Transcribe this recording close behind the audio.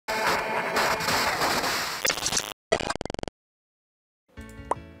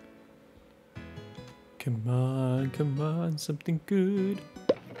Come on, something good.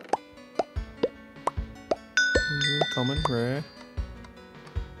 Ooh, common, rare.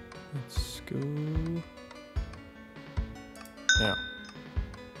 Let's go. Now.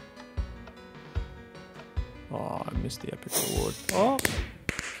 Oh, I missed the epic reward. Oh!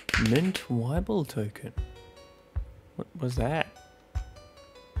 Mint Weibel token. What was that?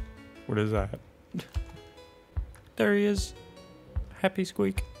 What is that? There he is. Happy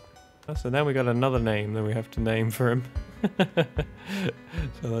Squeak. So now we got another name that we have to name for him.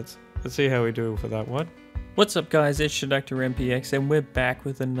 So let's see how we do for that one. What's up guys, it's ShaductorMPX and we're back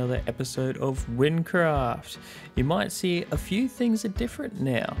with another episode of Wynncraft. You might see a few things are different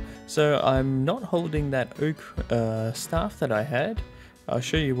now. So I'm not holding that oak staff that I had. I'll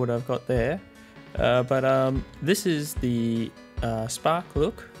show you what I've got there. But this is the spark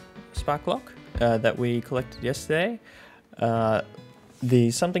lock that we collected yesterday.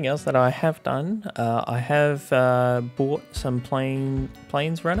 Something else that I have done, I have bought some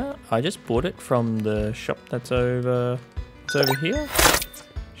plains runner. I just bought it from the shop that's over here.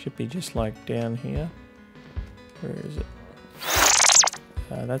 Should be just like down here. Where is it?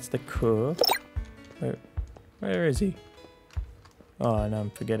 That's the core. Where is he? Oh no,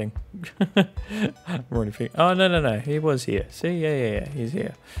 I'm forgetting. I'm already forgetting. Oh no, he was here. See, yeah, he's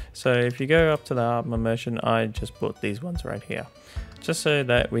here. So if you go up to the armor merchant, I just bought these ones right here. Just so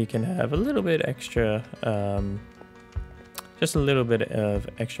that we can have a little bit extra, just a little bit of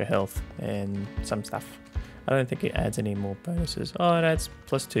extra health and some stuff. I don't think it adds any more bonuses. Oh, it adds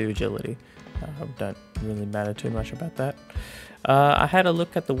 +2 agility. Don't really matter too much about that. I had a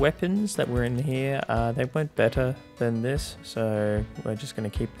look at the weapons that were in here. They weren't better than this, so we're just going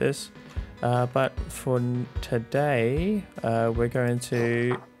to keep this. But for today, we're going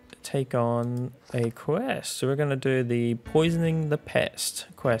to take on a quest. So we're going to do the Poisoning the Pest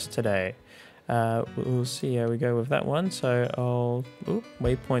quest today. We'll see how we go with that one. So I'll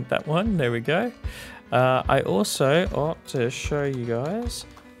waypoint that one. There we go. I also ought to show you guys.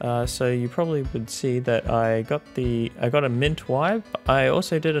 So you probably would see that I got a mint wibe. I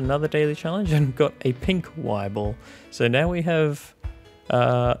also did another daily challenge and got a pink Weibel. So now we have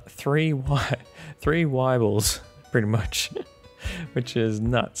three Weibels pretty much. Which is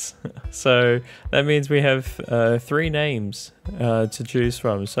nuts. So that means we have 3 names to choose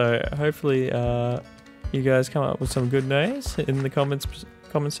from. So hopefully you guys come up with some good names in the comment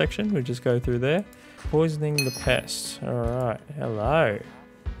section. We'll just go through there. Poisoning the Pest. Alright, hello.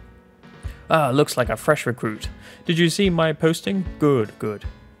 Looks like a fresh recruit. Did you see my posting? Good.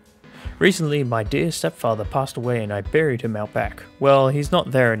 Recently, my dear stepfather passed away and I buried him out back. Well, he's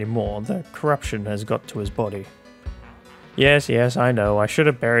not there anymore. The corruption has got to his body. Yes, I know. I should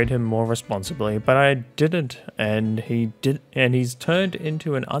have buried him more responsibly, but I didn't, and he's turned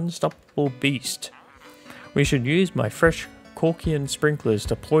into an unstoppable beast. We should use my fresh Corkian sprinklers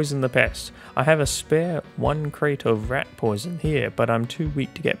to poison the pest. I have a spare 1 crate of rat poison here, but I'm too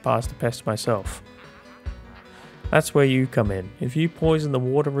weak to get past the pest myself. That's where you come in. If you poison the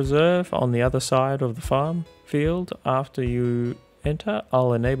water reserve on the other side of the farm field after you enter,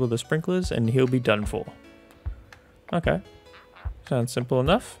 I'll enable the sprinklers and he'll be done for. Okay, sounds simple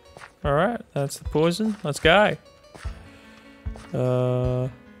enough. Alright, that's the poison. Let's go.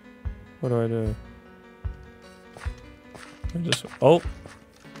 What do I do? I just... Oh,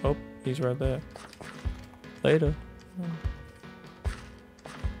 he's right there. Later.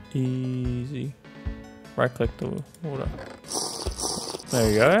 Easy. Right click the water. There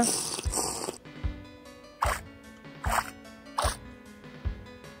you go.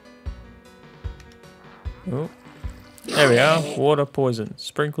 Oh. There we are, water poison.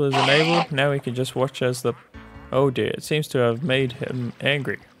 Sprinklers enabled, now we can just watch as the... Oh dear, it seems to have made him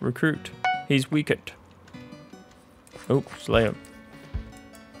angry. Recruit. He's weakened. Oh, slay him.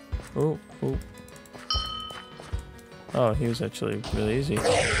 Oh. Oh, he was actually really easy.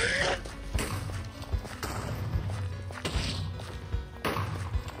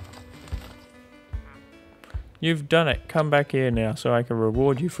 You've done it. Come back here now so I can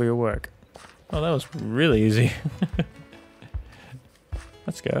reward you for your work. Oh, that was really easy.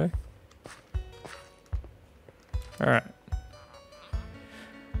 Let's go. Alright.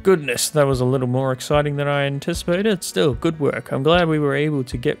 Goodness, that was a little more exciting than I anticipated. Still, good work. I'm glad we were able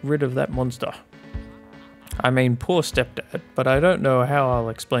to get rid of that monster. I mean, poor stepdad, but I don't know how I'll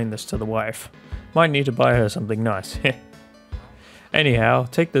explain this to the wife. Might need to buy her something nice. Anyhow,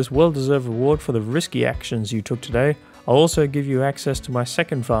 take this well-deserved reward for the risky actions you took today. I'll also give you access to my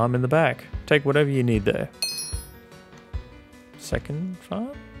second farm in the back. Take whatever you need there. Second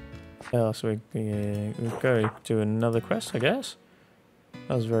farm? So we go to another quest, I guess.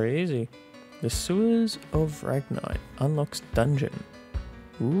 That was very easy. The Sewers of Ragni unlocks dungeon.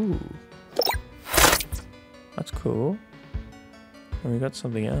 Ooh. That's cool. And we got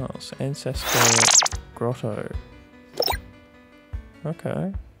something else. Ancestor Grotto.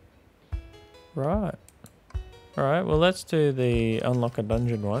 Okay. Right. Alright, well let's do the unlock a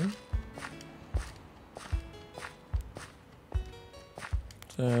dungeon one.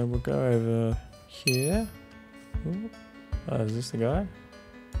 So we'll go over here. Ooh. Oh, is this the guy?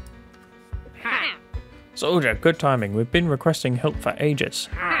 Soldier, good timing. We've been requesting help for ages.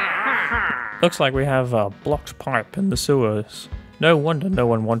 Looks like we have a blocked pipe in the sewers. No wonder no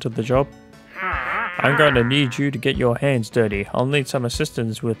one wanted the job. I'm going to need you to get your hands dirty. I'll need some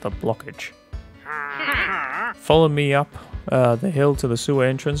assistance with the blockage. Follow me up the hill to the sewer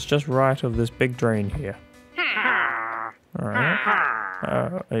entrance just right of this big drain here. Alright.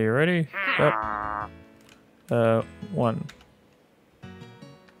 Are you ready? Yep. One.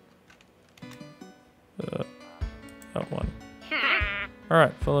 One.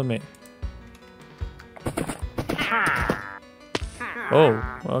 Alright, follow me.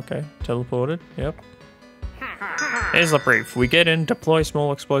 Oh, okay. Teleported, yep. Here's the brief. We get in, deploy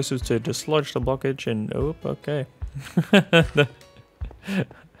small explosives to dislodge the blockage, and... Oh, okay.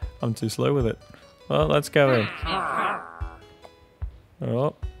 I'm too slow with it. Well, let's go in.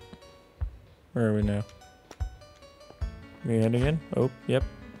 Oh. Where are we now? Are we heading in? Oh, yep.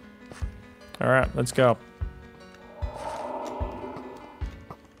 Alright, let's go.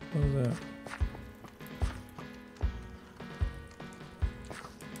 What was that?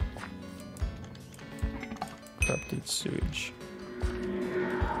 Corrupted sewage.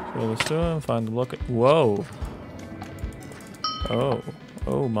 Fill the sewer and find the blockage. Whoa! Oh.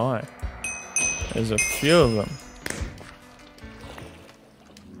 Oh my. There's a few of them.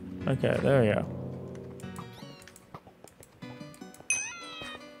 Okay, there we go.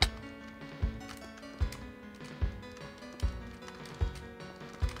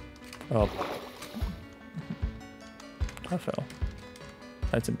 Oh. I fell.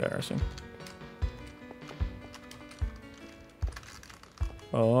 That's embarrassing.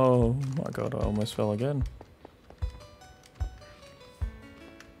 Oh my god, I almost fell again.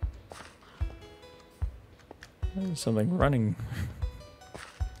 There's something running.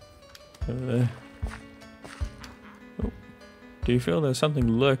 Oh. Do you feel there's something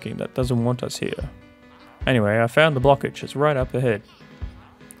lurking that doesn't want us here? Anyway, I found the blockage. It's right up ahead.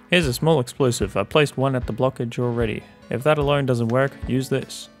 Here's a small explosive. I placed one at the blockage already. If that alone doesn't work, use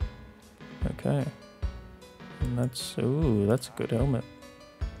this. Okay. And that's... Ooh, that's a good helmet.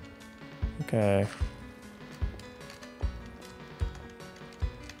 Okay.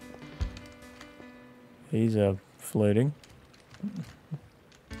 He's floating.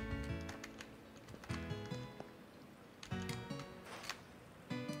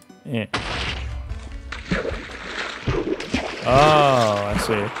 Yeah. Oh, I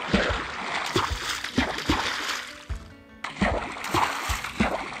see.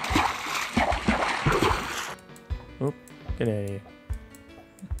 Oop, get out of here.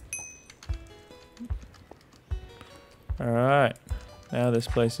 Alright. Now this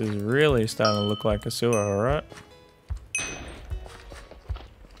place is really starting to look like a sewer, alright?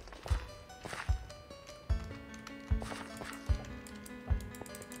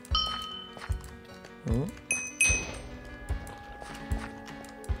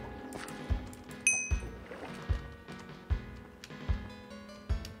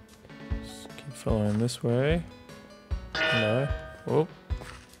 Following this way. Hello. Oh.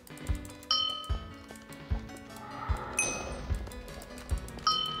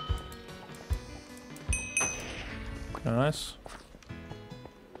 Nice.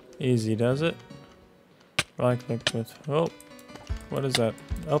 Easy does it. Right click with... Oh. What is that?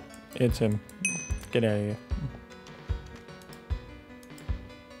 Oh, it's him. Get out of here.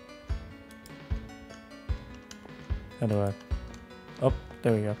 How do I... Oh,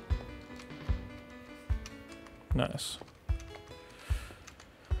 there we go. Nice.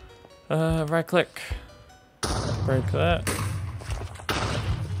 Right click. Break that.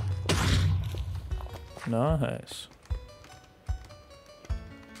 Nice.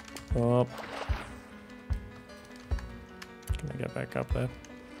 Oh. Can I get back up there?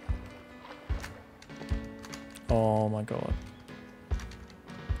 Oh my god.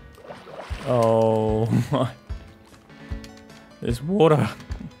 Oh my. There's water.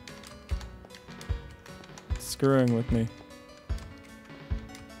 Screwing with me.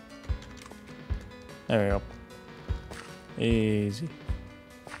 There we go. Easy.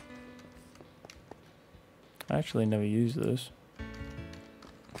 I actually never used this.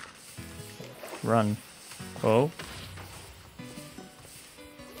 Run. Oh.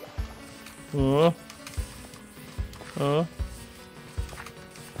 Oh. Oh.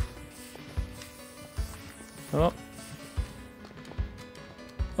 Oh.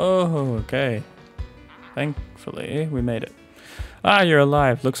 Oh, okay. Thankfully, we made it. Ah, you're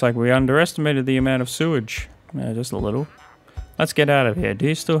alive. Looks like we underestimated the amount of sewage. Yeah, just a little. Let's get out of here. Do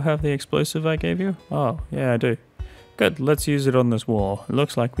you still have the explosive I gave you? Oh, yeah, I do. Good, let's use it on this wall. It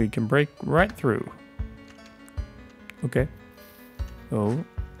looks like we can break right through. Okay. Oh.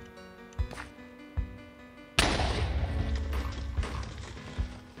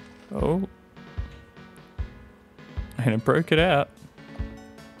 Oh. And it broke it out.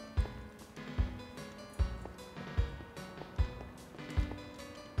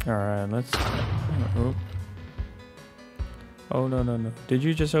 Alright, let's... Oh. Oh, no, no, no. Did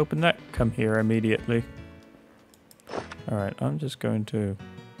you just open that? Come here immediately. Alright, I'm just going to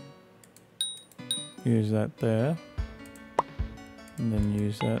use that there. And then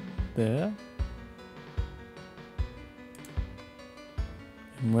use that there.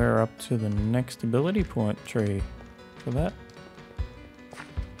 And we're up to the next ability point tree for that.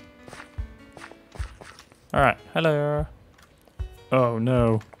 Alright, hello. Oh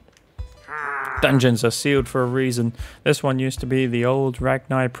no. Dungeons are sealed for a reason. This one used to be the old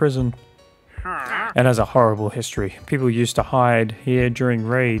Ragni prison. It has a horrible history. People used to hide here during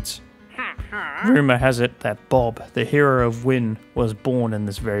raids. Rumor has it that Bob, the hero of Wynn, was born in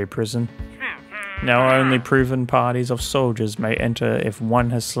this very prison. Now only proven parties of soldiers may enter if one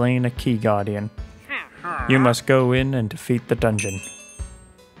has slain a key guardian. You must go in and defeat the dungeon.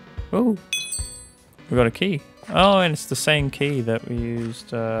 Oh, we got a key. Oh, and it's the same key that we used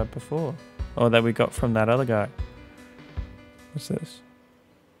before. Or that we got from that other guy. What's this?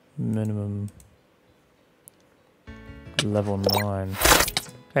 Minimum level 9.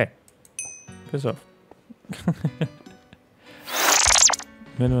 Hey, piss off.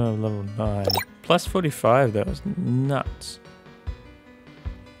 Minimum level 9. Plus 45, that was nuts.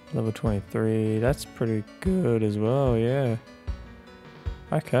 Level 23, that's pretty good as well, yeah.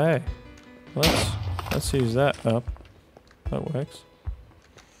 Okay. Let's use that up. That works.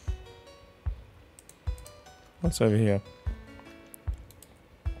 What's over here?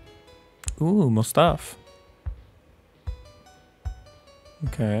 Ooh, more stuff.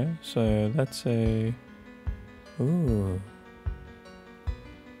 Okay, so that's a... Ooh.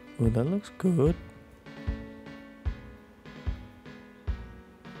 Ooh, that looks good.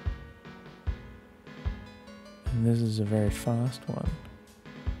 And this is a very fast one.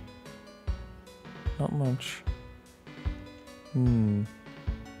 Not much.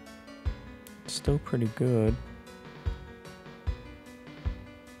 Still pretty good.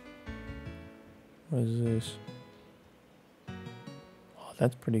 What is this? Oh,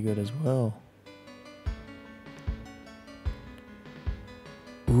 that's pretty good as well.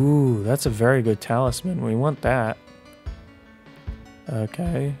 Ooh, that's a very good talisman. We want that.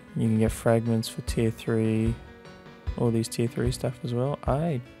 Okay, you can get fragments for tier 3. All these tier 3 stuff as well.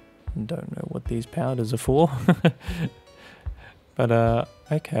 I don't know what these powders are for. But,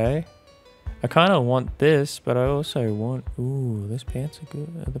 okay. I kind of want this, but I also want... Ooh, these pants are good.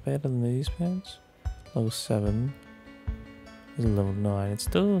 Are they better than these pants? Level 7. This is level 9. It's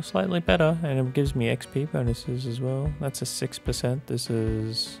still slightly better, and it gives me XP bonuses as well. That's a 6%. This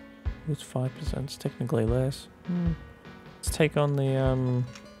is... It's 5%. It's technically less. Let's take on the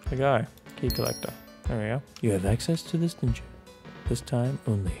guy. Key collector. There we go. You have access to this dungeon. This time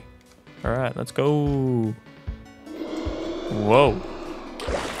only. Alright, let's go. Whoa.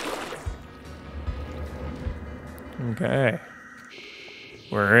 Okay.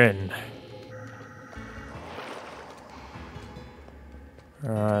 We're in.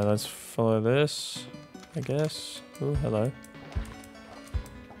 Alright, let's follow this, I guess. Oh, hello.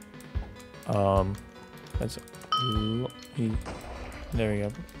 That's... There we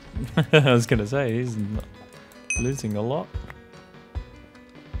go. I was gonna say, he's not losing a lot.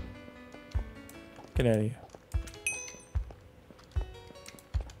 Get out of here.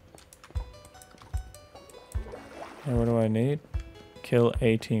 And what do I need? Kill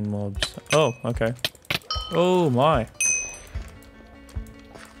 18 mobs. Oh, okay. Oh my.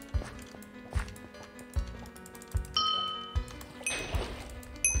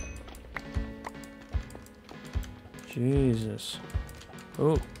 Jesus.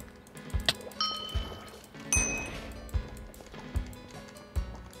 Oh.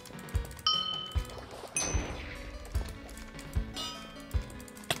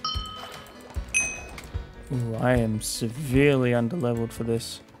 Ooh, I am severely underleveled for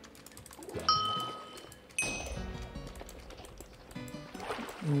this.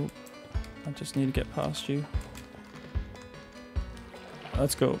 Ooh, I just need to get past you.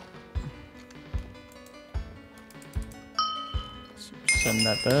 Let's go. Send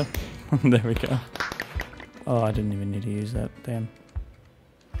that there. There we go. Oh, I didn't even need to use that. Damn.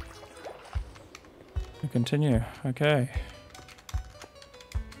 We continue. Okay.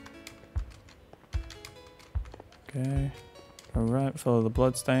 Okay. Alright, follow the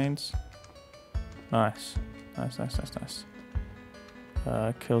blood stains. Nice. Nice, nice, nice,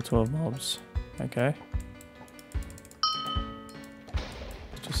 nice. Kill 12 mobs. Okay.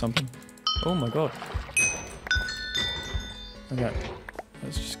 Just something. Oh my god. Okay.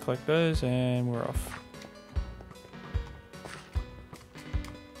 Let's just collect those and we're off.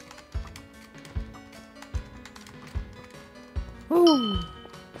 Woo!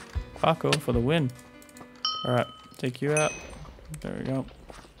 Parkour for the win. Alright, take you out. There we go.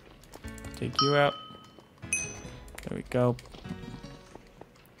 Take you out. There we go.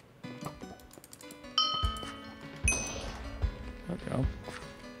 There we go.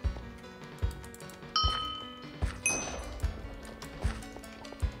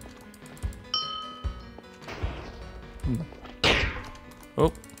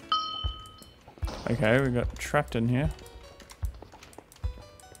 Oh. Okay, we got trapped in here.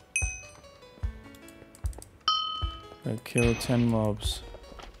 Go kill 10 mobs.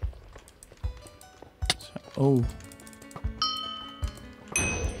 Oh.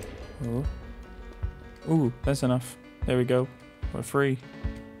 Oh. Ooh, that's enough. There we go. We're free.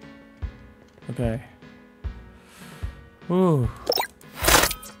 Okay. Ooh.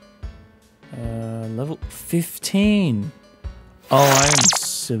 Level 15. Oh, I am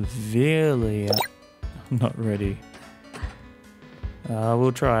severely not ready.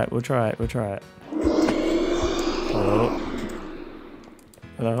 We'll try it. We'll try it. We'll try it. Hello.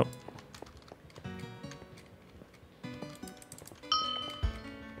 Hello.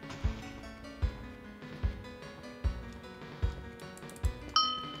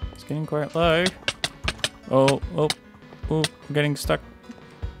 It's getting quite low. Oh, oh, oh, I'm getting stuck.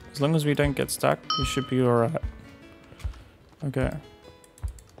 As long as we don't get stuck, we should be alright. Okay.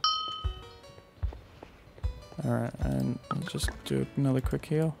 Alright, and let's just do another quick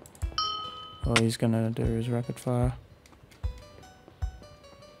heal. Oh, he's gonna do his rapid fire.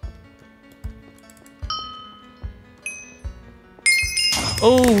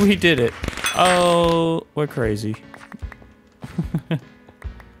 Oh, he did it. Oh, we're crazy.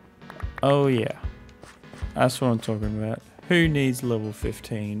 Oh, yeah. That's what I'm talking about. Who needs level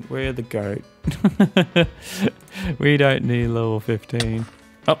 15? We're the GOAT. We don't need level 15.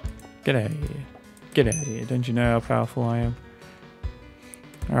 Oh, get out of here. Get out of here. Don't you know how powerful I am?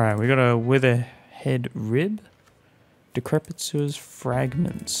 Alright, we got a Witherhead Rib. Decrepit Sewers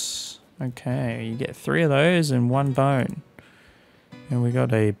fragments. Okay, you get 3 of those and 1 bone. And we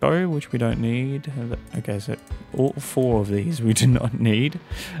got a bow, which we don't need. Okay, so all 4 of these we do not need.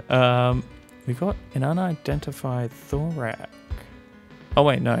 We got an unidentified thorax. Oh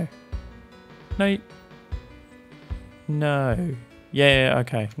wait, no. No. No. Yeah,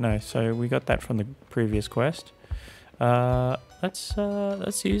 okay, no. So we got that from the previous quest. Let's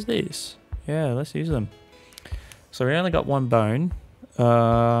use these. Yeah, let's use them. So we only got 1 bone.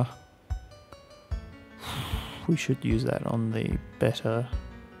 We should use that on the better.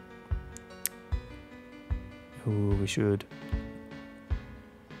 Ooh, we should.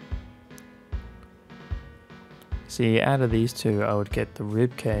 See, out of these 2, I would get the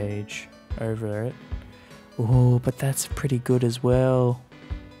rib cage over it. Oh, but that's pretty good as well.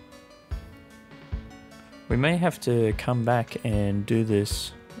 We may have to come back and do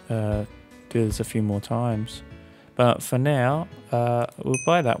this a few more times. But for now, we'll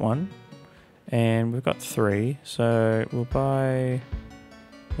buy that one. And we've got 3, so we'll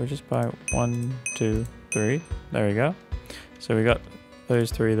just buy 1, 2, 3. There we go. So we got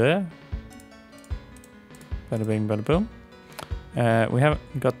those 3 there. Bada bing, bada boom. We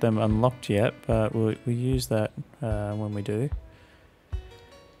haven't got them unlocked yet, but we'll use that when we do.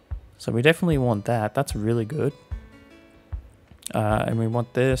 So we definitely want that. That's really good. And we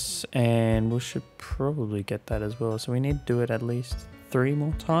want this, and we should probably get that as well. So we need to do it at least 3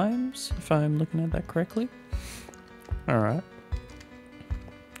 more times, if I'm looking at that correctly. Alright.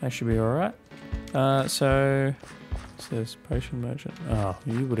 That should be alright. So what's this? Potion merchant. Oh,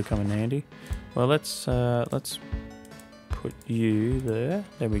 you would have come in handy. Well, let's put you there.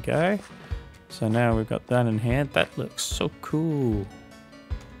 There we go. So now we've got that in hand. That looks so cool.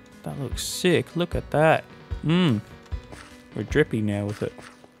 That looks sick. Look at that. We're drippy now with it.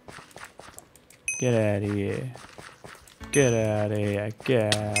 Get out of here. Get out of here.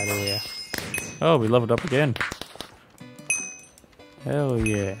 Get out of here. Oh, we leveled up again. Hell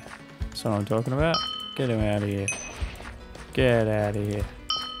yeah. That's what I'm talking about. Get him out of here. Get out of here.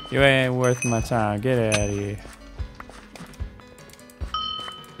 You ain't worth my time. Get out of here.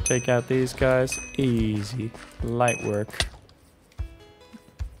 Take out these guys. Easy. Light work.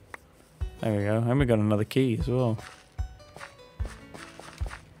 There we go. And we got another key as well.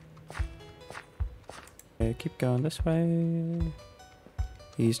 Okay, keep going this way.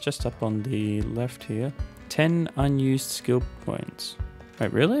 He's just up on the left here. 10 unused skill points.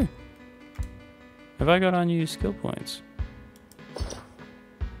 Wait, really? Have I got unused skill points?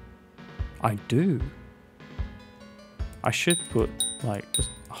 I do. I should put like just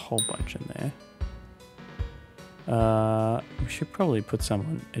a whole bunch in there. We should probably put some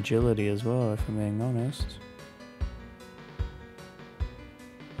on agility as well, if I'm being honest.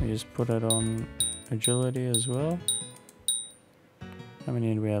 We just put it on agility as well. How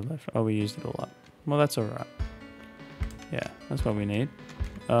many do we have left? Oh, we used it all up. Well, that's alright. Yeah, that's what we need.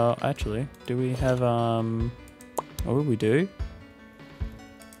 Actually, do we have, oh, we do?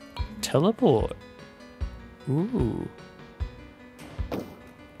 Teleport. Ooh.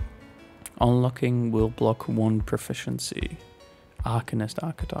 Unlocking will block one proficiency. Arcanist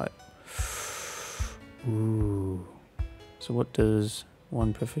archetype. Ooh. So what does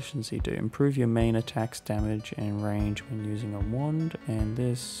one proficiency do? Improve your main attack's damage and range when using a wand. And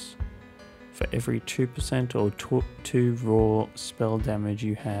this, for every 2% or 2 raw spell damage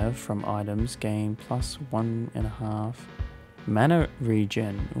you have from items, gain plus 1.5 mana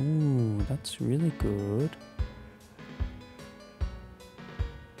regen. Ooh, that's really good.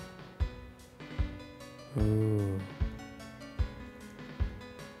 Ooh.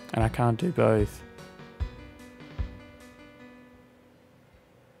 And I can't do both.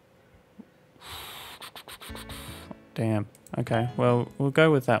 Damn. Okay, well, we'll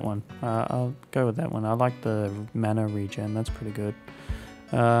go with that one. I'll go with that one. I like the mana regen. That's pretty good.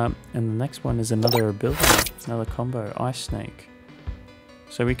 And the next one is another ability, another combo, Ice Snake.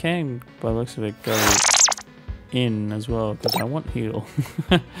 So we can, by the looks of it, go in as well, because I want heal.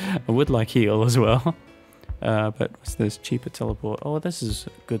 I would like heal as well. But what's this? Cheaper teleport. Oh, this is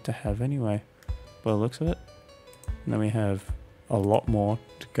good to have anyway, by the looks of it. And then we have a lot more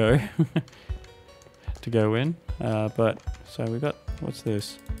to go. To go in. But, so we got, what's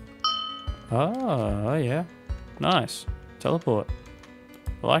this? Oh, yeah. Nice. Teleport.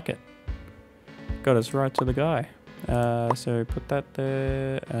 I like it. Got us right to the guy. So put that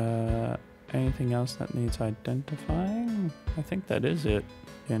there. Anything else that needs identifying? I think that is it.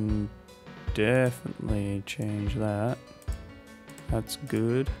 Can definitely change that. That's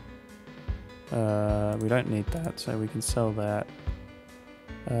good. We don't need that, so we can sell that.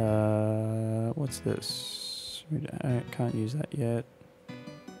 What's this? I can't use that yet.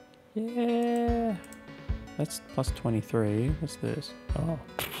 Yeah. That's plus 23. What's this? Oh,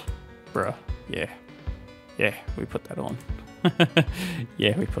 bruh. Yeah. Yeah, we put that on.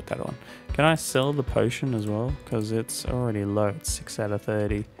 Yeah, we put that on. Can I sell the potion as well? Because it's already low. It's 6 out of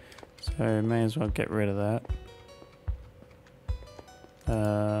 30. So may as well get rid of that.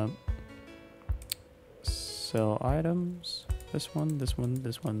 Sell items. This one, this one,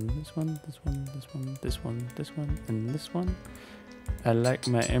 this one, this one, this one, this one, this one, this one, and this one. I like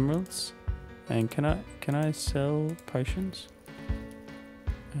my emeralds. And can I sell potions?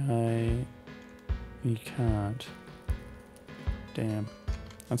 You can't. Damn.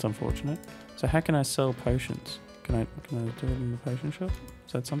 That's unfortunate. So how can I sell potions? Can I do it in the potion shop?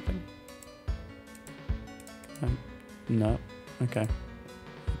 Is that something? No. Okay.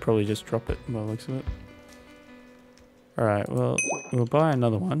 Probably just drop it by the looks of it. Alright, well, we'll buy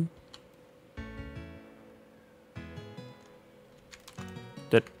another one.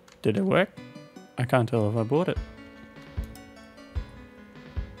 Did it work? I can't tell if I bought it.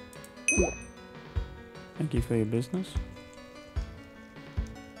 Thank you for your business.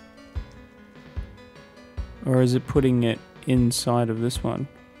 Or is it putting it inside of this one?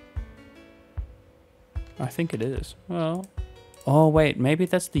 I think it is. Well, oh wait, maybe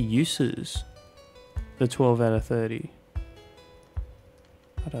that's the uses. The 12 out of 30.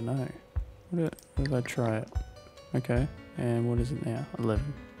 I don't know. What if I try it? Okay, and what is it now?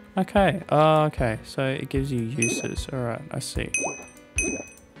 11. Okay, okay, so it gives you uses. Alright, I see.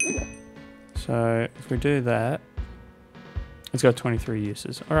 So if we do that, it's got 23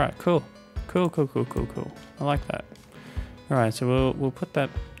 uses. Alright, cool. Cool. I like that. Alright, so we'll put that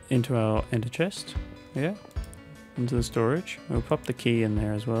into our ender chest. Yeah. Into the storage. We'll pop the key in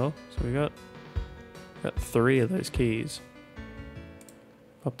there as well. So we got 3 of those keys.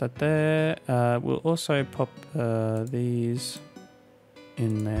 Pop that there. We'll also pop these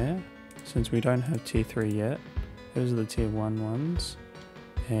in there, since we don't have tier 3 yet. Those are the tier 1 ones.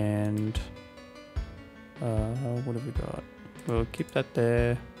 And what have we got? We'll keep that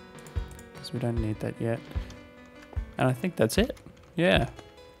there, because we don't need that yet. And I think that's it. Yeah.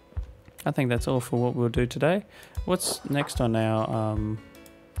 I think that's all for what we'll do today. What's next on our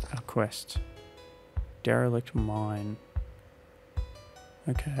quest? Derelict mine.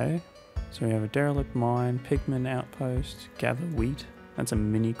 Okay, so we have a derelict mine, pigment outpost, gather wheat. That's a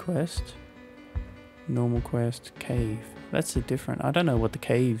mini quest. Normal quest, cave. That's a different. I don't know what the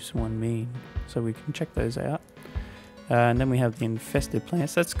caves one mean, so we can check those out. And then we have the infested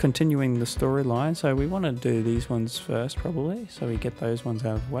plants. That's continuing the storyline, so we want to do these ones first probably, so we get those ones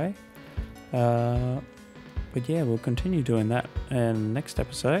out of the way. But yeah, we'll continue doing that in the next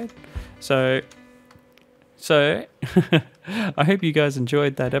episode. So I hope you guys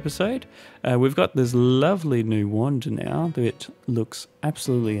enjoyed that episode. We've got this lovely new wand now that looks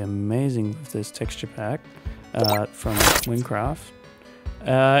absolutely amazing with this texture pack from Wynncraft.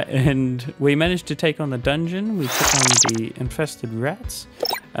 And we managed to take on the dungeon, we took on the infested rats,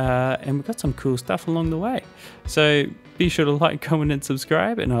 and we got some cool stuff along the way. So be sure to like, comment and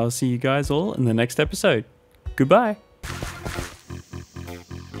subscribe, and I'll see you guys all in the next episode. Goodbye!